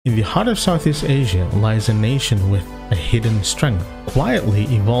In the heart of Southeast Asia lies a nation with a hidden strength, quietly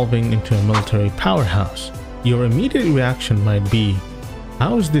evolving into a military powerhouse. Your immediate reaction might be,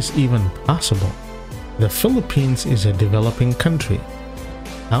 how is this even possible? The Philippines is a developing country.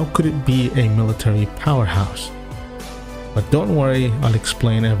 How could it be a military powerhouse? But don't worry, I'll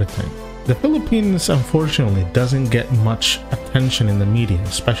explain everything. The Philippines unfortunately doesn't get much attention in the media,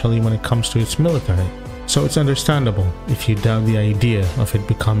 especially when it comes to its military. So it's understandable if you doubt the idea of it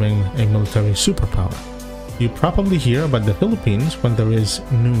becoming a military superpower. You probably hear about the Philippines when there is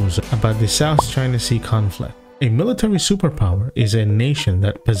news about the South China Sea conflict. A military superpower is a nation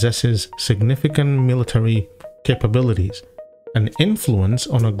that possesses significant military capabilities and influence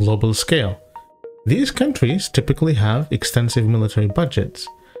on a global scale. These countries typically have extensive military budgets,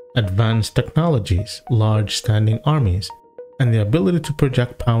 advanced technologies, large standing armies, and the ability to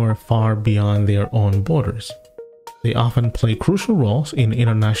project power far beyond their own borders. They often play crucial roles in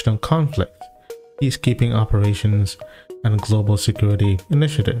international conflicts, peacekeeping operations, and global security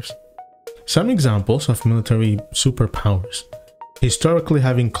initiatives. Some examples of military superpowers historically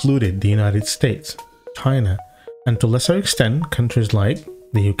have included the United States, China, and to a lesser extent countries like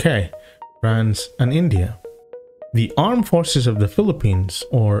the UK, France, and India. The Armed Forces of the Philippines,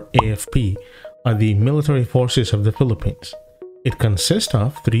 or AFP, are the military forces of the Philippines. It consists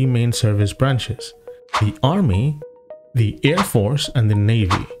of three main service branches: the Army, the Air Force, and the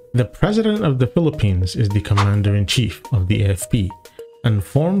Navy. The President of the Philippines is the Commander-in-Chief of the AFP and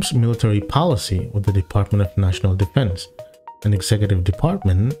forms military policy with the Department of National Defense, an executive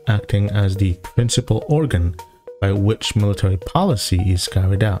department acting as the principal organ by which military policy is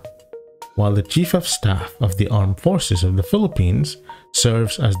carried out, while the Chief of Staff of the Armed Forces of the Philippines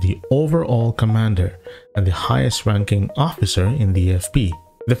serves as the overall commander and the highest ranking officer in the AFP.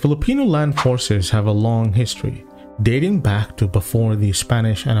 The Filipino land forces have a long history, dating back to before the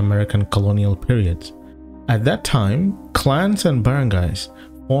Spanish and American colonial periods. At that time, clans and barangays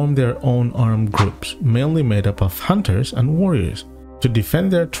formed their own armed groups, mainly made up of hunters and warriors, to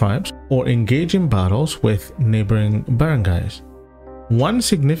defend their tribes or engage in battles with neighboring barangays. One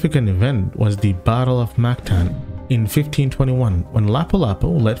significant event was the Battle of Mactan in 1521, when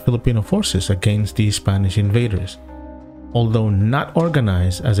Lapu-Lapu led Filipino forces against the Spanish invaders. Although not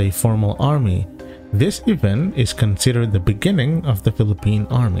organized as a formal army, this event is considered the beginning of the Philippine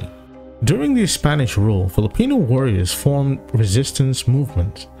Army. During the Spanish rule, Filipino warriors formed resistance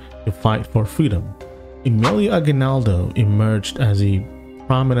movements to fight for freedom. Emilio Aguinaldo emerged as a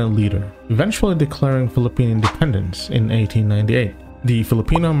prominent leader, eventually declaring Philippine independence in 1898. The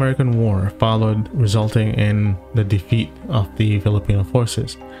Filipino-American War followed, resulting in the defeat of the Filipino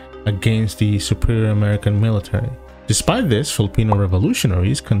forces against the superior American military. Despite this, Filipino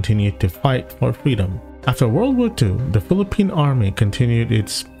revolutionaries continued to fight for freedom. After World War II, the Philippine Army continued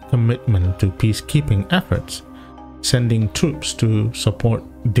its commitment to peacekeeping efforts, sending troops to support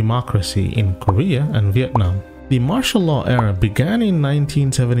democracy in Korea and Vietnam. The martial law era began in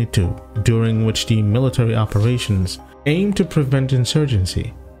 1972, during which the military operations aimed to prevent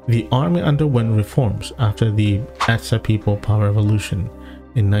insurgency. The army underwent reforms after the Etsa People Power Revolution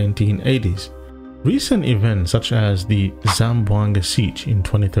in 1980s. Recent events such as the Zamboanga Siege in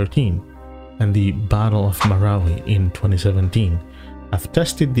 2013 and the Battle of Marawi in 2017 have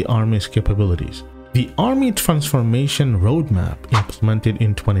tested the Army's capabilities. The Army Transformation Roadmap, implemented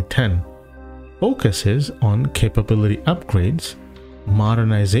in 2010, focuses on capability upgrades,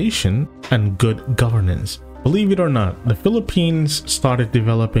 modernization, and good governance. Believe it or not, the Philippines started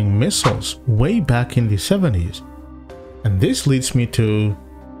developing missiles way back in the 70s. And this leads me to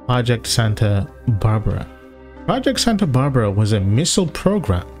Project Santa Barbara. Project Santa Barbara was a missile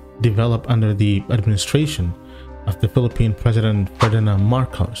program developed under the administration of the Philippine President Ferdinand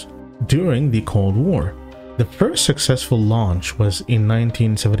Marcos during the Cold War. The first successful launch was in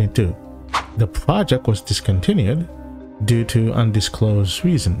 1972. The project was discontinued due to undisclosed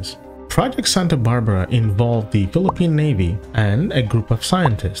reasons. Project Santa Barbara involved the Philippine Navy and a group of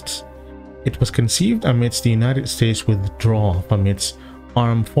scientists. It was conceived amidst the United States' withdrawal from its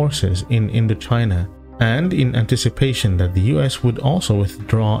armed forces in Indochina and in anticipation that the US would also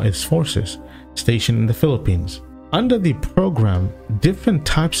withdraw its forces stationed in the Philippines. Under the program, different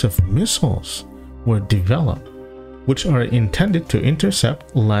types of missiles were developed, which are intended to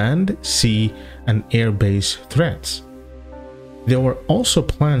intercept land, sea, and air-based threats. There were also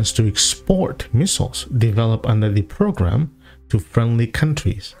plans to export missiles developed under the program to friendly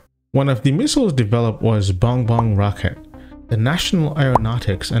countries. One of the missiles developed was Bongbong rocket. The National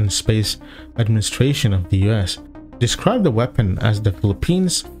Aeronautics and Space Administration of the US described the weapon as the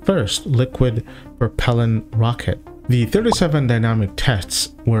Philippines' first liquid propellant rocket. The 37 dynamic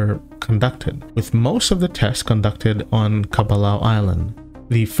tests were conducted, with most of the tests conducted on Cabalao Island.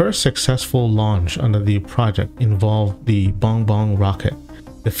 The first successful launch under the project involved the Bong Bong rocket.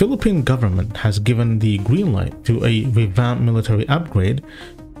 The Philippine government has given the green light to a revamped military upgrade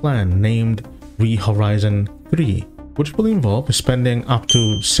plan named Horizon 3, which will involve spending up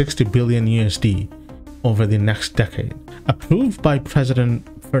to 60 billion USD over the next decade. Approved by President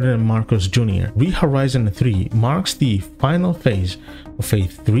Ferdinand Marcos Jr., Horizon 3 marks the final phase of a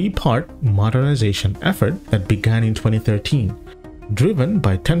three-part modernization effort that began in 2013, driven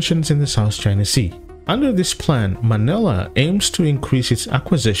by tensions in the South China Sea. Under this plan, Manila aims to increase its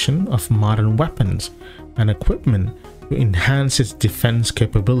acquisition of modern weapons and equipment to enhance its defense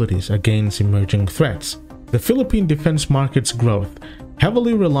capabilities against emerging threats. The Philippine defense market's growth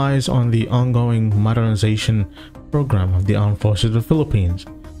heavily relies on the ongoing modernization program of the Armed Forces of the Philippines,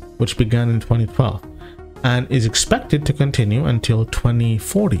 which began in 2012 and is expected to continue until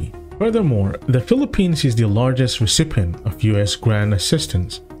 2040. Furthermore, the Philippines is the largest recipient of U.S. grant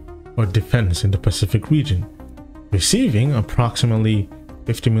assistance or defense in the Pacific region, receiving approximately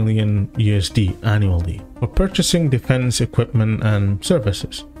 50 million USD annually for purchasing defense equipment and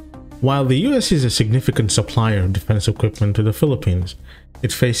services. While the US is a significant supplier of defense equipment to the Philippines,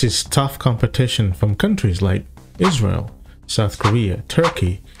 it faces tough competition from countries like Israel, South Korea,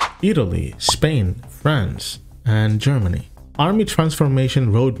 Turkey, Italy, Spain, France, and Germany. Army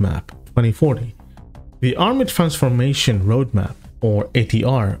Transformation Roadmap 2040. The Army Transformation Roadmap, or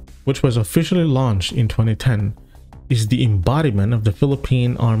ATR, which was officially launched in 2010, is the embodiment of the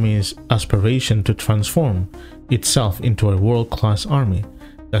Philippine Army's aspiration to transform itself into a world-class army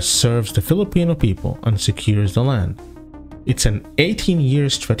that serves the Filipino people and secures the land. It's an 18-year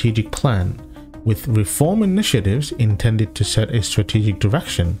strategic plan with reform initiatives intended to set a strategic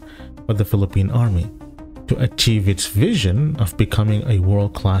direction for the Philippine Army to achieve its vision of becoming a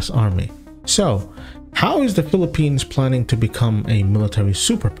world-class army. So, how is the Philippines planning to become a military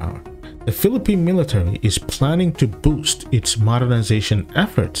superpower? The Philippine military is planning to boost its modernization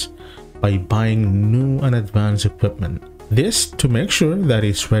efforts by buying new and advanced equipment. This to make sure that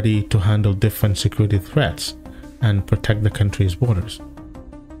it's ready to handle different security threats and protect the country's borders.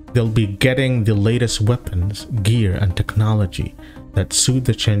 They'll be getting the latest weapons, gear, and technology that suit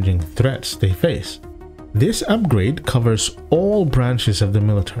the changing threats they face. This upgrade covers all branches of the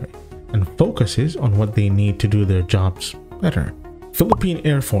military and focuses on what they need to do their jobs better. Philippine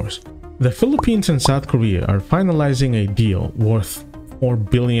Air Force. The Philippines and South Korea are finalizing a deal worth 4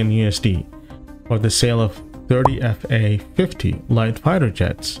 billion USD for the sale of 30 FA-50 light fighter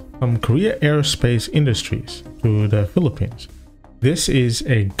jets from Korea Aerospace Industries to the Philippines. This is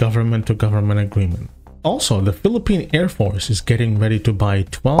a government-to-government agreement. Also, the Philippine Air Force is getting ready to buy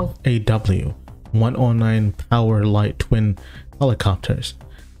 12 AW-109 Power Light Twin helicopters.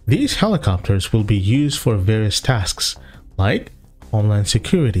 These helicopters will be used for various tasks like homeland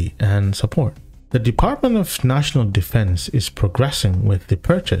security and support. The Department of National Defense is progressing with the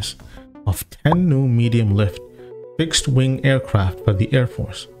purchase of 10 new medium-lift fixed-wing aircraft for the Air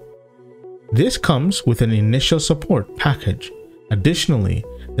Force. This comes with an initial support package. Additionally,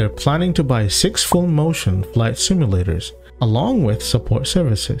 they're planning to buy 6 full-motion flight simulators along with support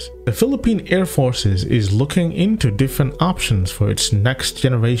services. The Philippine Air Forces is looking into different options for its next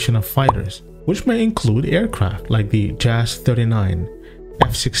generation of fighters, which may include aircraft like the JAS-39,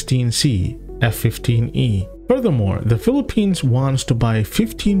 F-16C, F-15E. Furthermore, the Philippines wants to buy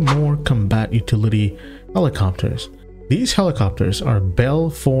 15 more combat utility helicopters. These helicopters are Bell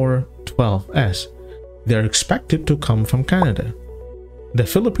 412S. They're expected to come from Canada. The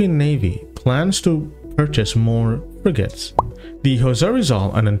Philippine Navy plans to purchase more frigates. The Jose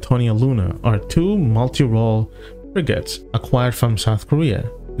Rizal and Antonio Luna are 2 multi-role frigates acquired from South Korea.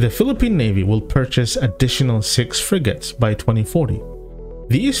 The Philippine Navy will purchase additional 6 frigates by 2040.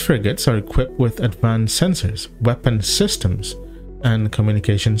 These frigates are equipped with advanced sensors, weapon systems, and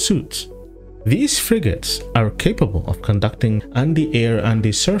communication suits. These frigates are capable of conducting anti-air,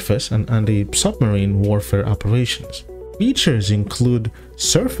 anti-surface, and anti-submarine warfare operations. Features include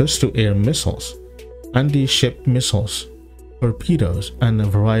surface-to-air missiles, anti-ship missiles, torpedoes, and a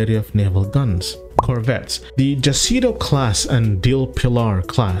variety of naval guns. Corvettes. The Jacinto class and Del Pilar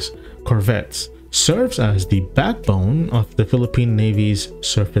class corvettes serves as the backbone of the Philippine Navy's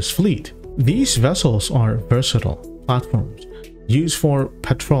surface fleet. These vessels are versatile platforms used for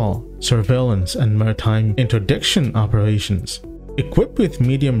patrol, surveillance, and maritime interdiction operations. Equipped with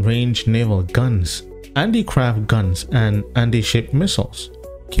medium-range naval guns, anti-craft guns, and anti-ship missiles,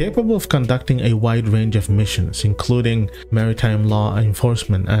 capable of conducting a wide range of missions including maritime law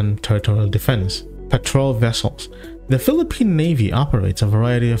enforcement and territorial defense. Patrol vessels. The Philippine Navy operates a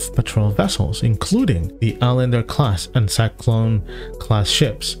variety of patrol vessels, including the Islander class and Cyclone class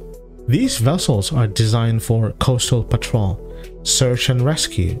ships. These vessels are designed for coastal patrol, search and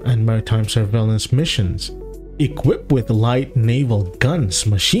rescue, and maritime surveillance missions. Equipped with light naval guns,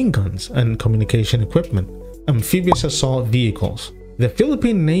 machine guns, and communication equipment, amphibious assault vehicles. The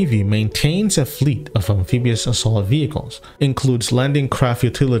Philippine Navy maintains a fleet of amphibious assault vehicles, includes landing craft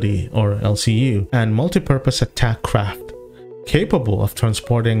utility or LCU, and multipurpose attack craft, capable of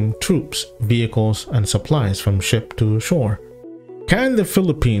transporting troops, vehicles, and supplies from ship to shore. Can the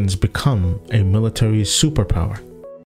Philippines become a military superpower?